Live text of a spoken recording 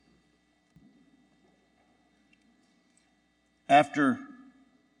After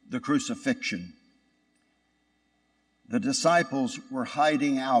the crucifixion, the disciples were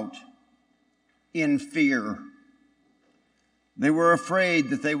hiding out in fear. They were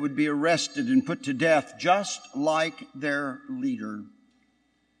afraid that they would be arrested and put to death, just like their leader.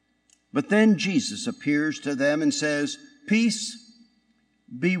 But then Jesus appears to them and says, "Peace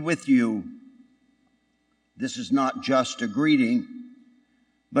be with you." This is not just a greeting,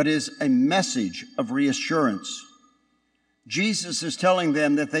 but is a message of reassurance. Jesus is telling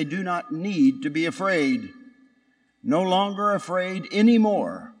them that they do not need to be afraid, no longer afraid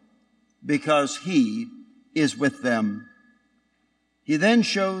anymore, because he is with them. He then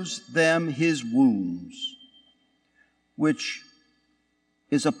shows them his wounds, which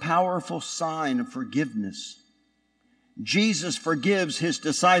is a powerful sign of forgiveness. Jesus forgives his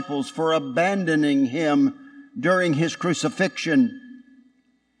disciples for abandoning him during his crucifixion.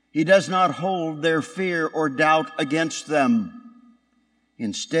 He does not hold their fear or doubt against them.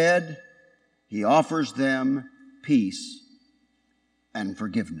 Instead, he offers them peace and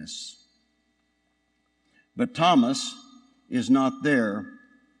forgiveness. But Thomas is not there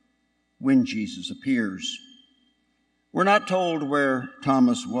when Jesus appears. We're not told where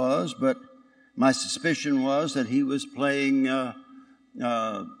Thomas was, but my suspicion was that he was playing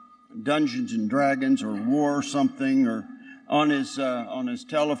Dungeons and Dragons or War or something, or on his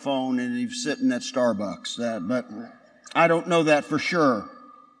telephone, and he was sitting at Starbucks. But I don't know that for sure.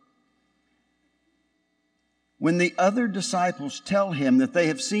 When the other disciples tell him that they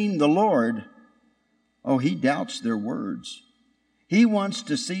have seen the Lord, he doubts their words. He wants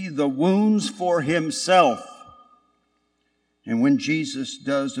to see the wounds for himself. And when Jesus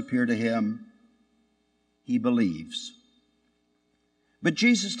does appear to him, he believes. But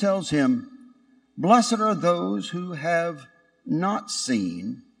Jesus tells him, "Blessed are those who have not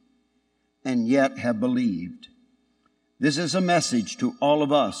seen and yet have believed." This is a message to all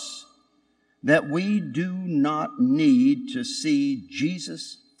of us that we do not need to see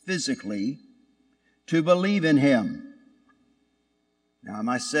Jesus physically to believe in him. Now, am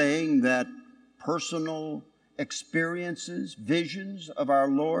I saying that personal experiences, visions of our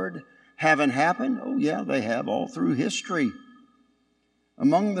Lord haven't happened? Oh, yeah, they have all through history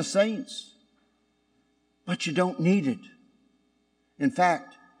among the saints. But you don't need it. In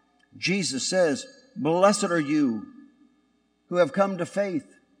fact, Jesus says, "Blessed are you who have come to faith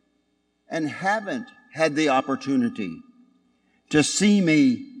and haven't had the opportunity to see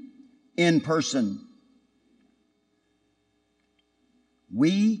me in person."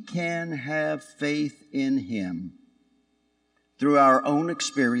 We can have faith in him through our own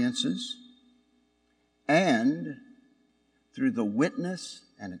experiences and through the witness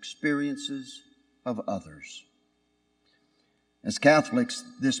and experiences of others. As Catholics,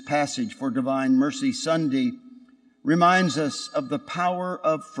 this passage for Divine Mercy Sunday reminds us of the power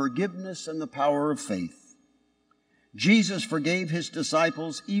of forgiveness and the power of faith. Jesus forgave his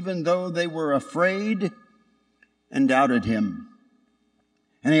disciples even though they were afraid and doubted him.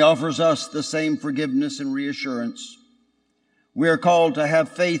 And he offers us the same forgiveness and reassurance. We are called to have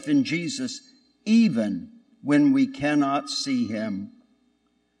faith in Jesus even when we cannot see him.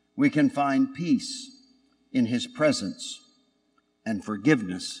 We can find peace in his presence and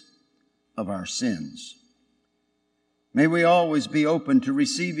forgiveness of our sins. May we always be open to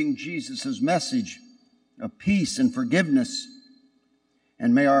receiving Jesus' message of peace and forgiveness,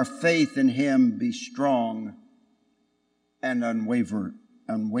 and may our faith in him be strong and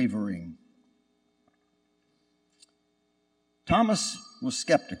unwavering. Thomas was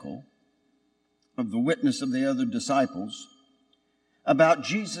skeptical of the witness of the other disciples about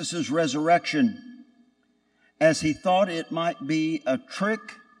Jesus' resurrection, as he thought it might be a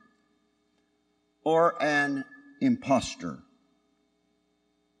trick or an impostor.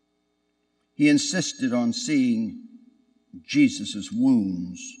 He insisted on seeing Jesus'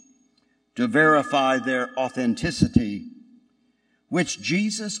 wounds to verify their authenticity, which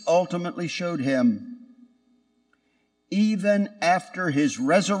Jesus ultimately showed him. Even after his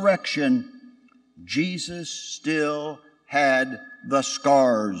resurrection, Jesus still had the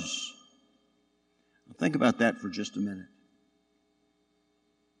scars. Think about that for just a minute.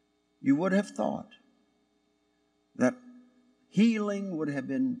 You would have thought that healing would have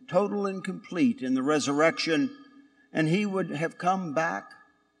been total and complete in the resurrection, and he would have come back.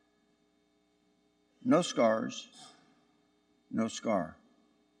 No scars, no scar.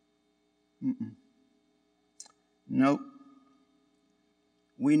 Nope.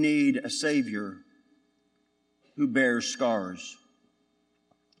 We need a Savior who bears scars.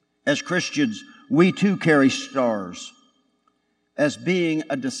 As Christians, we too carry scars. As being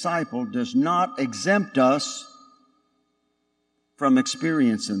a disciple does not exempt us from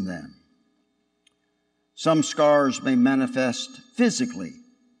experiencing them. Some scars may manifest physically,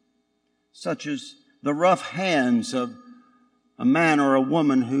 such as the rough hands of a man or a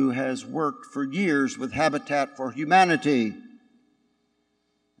woman who has worked for years with Habitat for Humanity.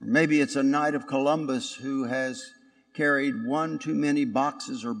 Maybe it's a Knight of Columbus who has carried one too many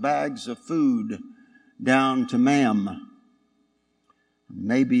boxes or bags of food down to MAM.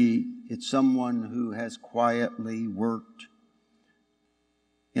 Maybe it's someone who has quietly worked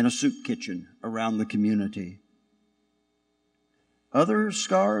in a soup kitchen around the community. Other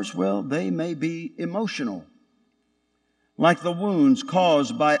scars, well, they may be emotional, like the wounds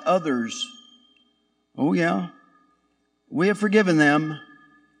caused by others. Oh yeah, we have forgiven them,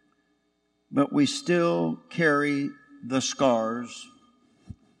 but we still carry the scars,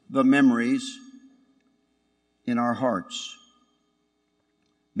 the memories in our hearts.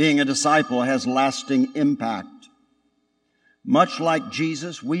 Being a disciple has lasting impact. Much like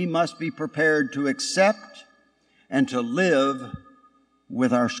Jesus, we must be prepared to accept and to live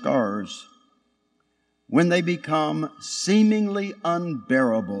with our scars. When they become seemingly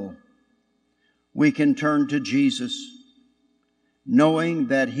unbearable, we can turn to Jesus, knowing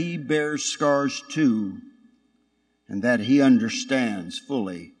that He bears scars too, and that He understands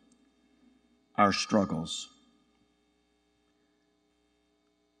fully our struggles.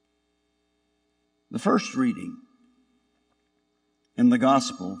 The first reading in the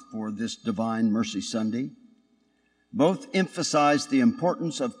Gospel for this Divine Mercy Sunday both emphasize the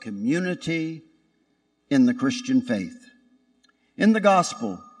importance of community in the Christian faith. In the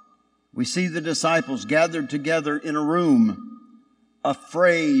Gospel, we see the disciples gathered together in a room,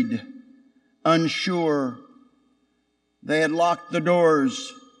 afraid, unsure. They had locked the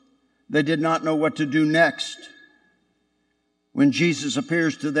doors. They did not know what to do next. When Jesus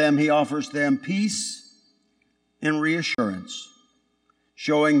appears to them, He offers them peace and reassurance,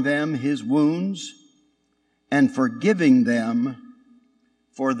 showing them His wounds and forgiving them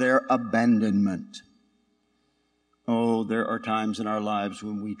for their abandonment. Oh, there are times in our lives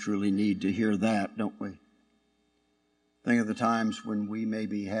when we truly need to hear that, don't we? Think of the times when we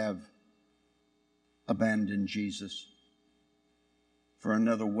maybe have abandoned Jesus for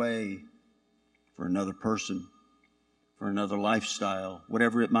another way, for another person, for another lifestyle,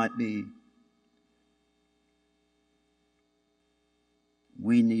 whatever it might be.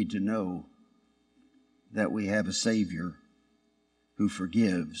 We need to know that we have a Savior who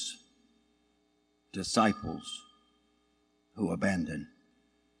forgives disciples who abandon.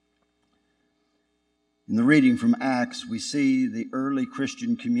 In the reading from Acts, we see the early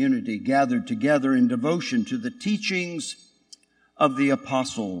Christian community gathered together in devotion to the teachings of the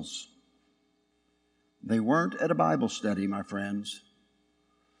apostles. They weren't at a Bible study, my friends.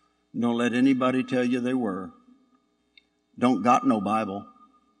 Don't let anybody tell you they were. Don't got no Bible.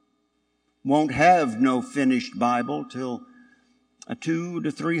 Won't have no finished Bible till 200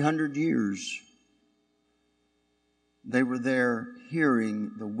 to 300 years. They were there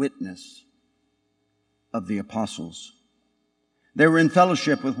hearing the witness of the apostles. They were in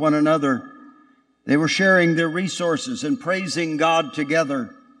fellowship with one another. They were sharing their resources and praising God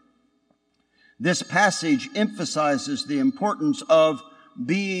together. This passage emphasizes the importance of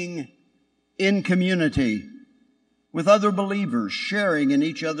being in community with other believers, sharing in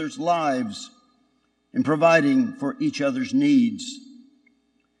each other's lives and providing for each other's needs.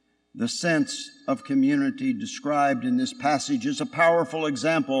 The sense of community described in this passage is a powerful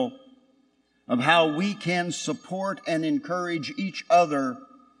example of how we can support and encourage each other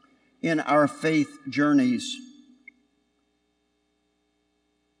in our faith journeys.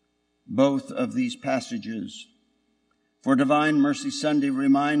 Both of these passages for Divine Mercy Sunday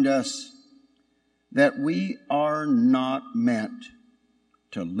remind us that we are not meant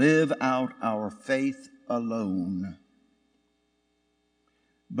to live out our faith alone,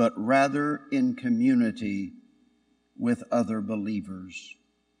 but rather in community with other believers.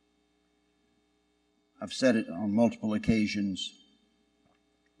 I've said it on multiple occasions,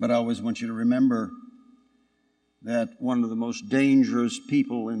 but I always want you to remember that one of the most dangerous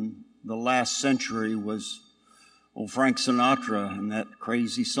people in the last century was old Frank Sinatra and that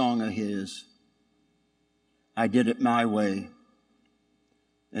crazy song of his, I Did It My Way,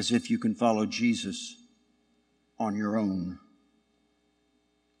 as if you can follow Jesus on your own.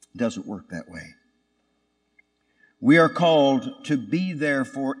 It doesn't work that way. We are called to be there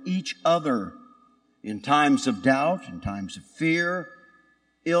for each other in times of doubt, in times of fear,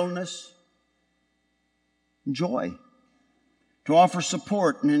 illness, and joy, to offer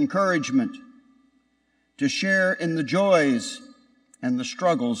support and encouragement, to share in the joys and the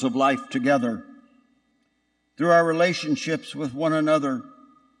struggles of life together. Through our relationships with one another,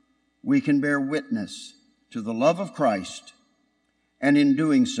 we can bear witness to the love of Christ, and in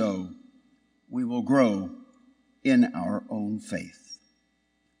doing so, we will grow in our own faith.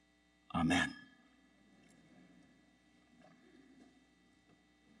 Amen.